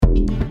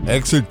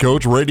Exit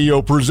Coach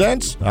Radio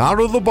presents Out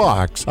of the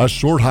Box, a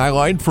short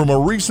highlight from a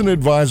recent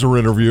advisor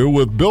interview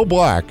with Bill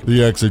Black,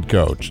 the Exit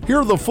Coach.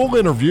 Hear the full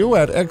interview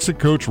at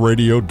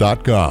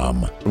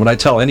exitcoachradio.com. When I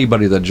tell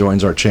anybody that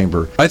joins our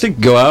chamber, I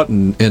think go out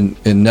and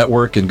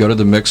network and go to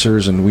the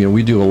mixers, and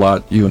we do a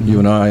lot, you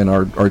and I and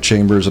our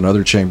chambers and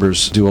other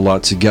chambers do a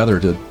lot together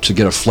to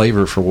get a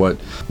flavor for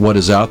what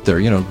is out there.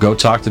 Go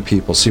talk to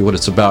people, see what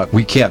it's about.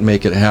 We can't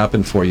make it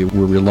happen for you.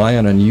 We're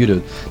relying on you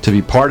to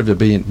be part of it,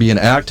 be an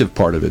active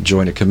part of it,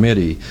 join a committee,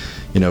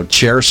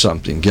 chair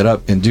something, get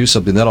up and do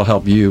something that'll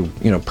help you,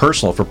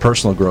 for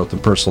personal growth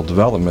and personal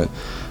development,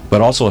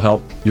 but also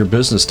help your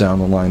business down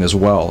the line as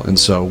well. And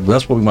so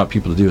that's what we want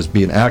people to do, is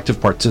be an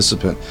active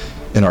participant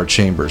in our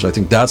chambers. I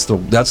think that's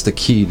the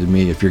key to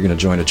me if you're going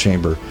to join a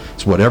chamber.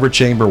 It's whatever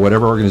chamber,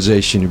 whatever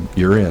organization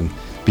you're in,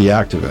 be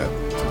active in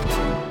it.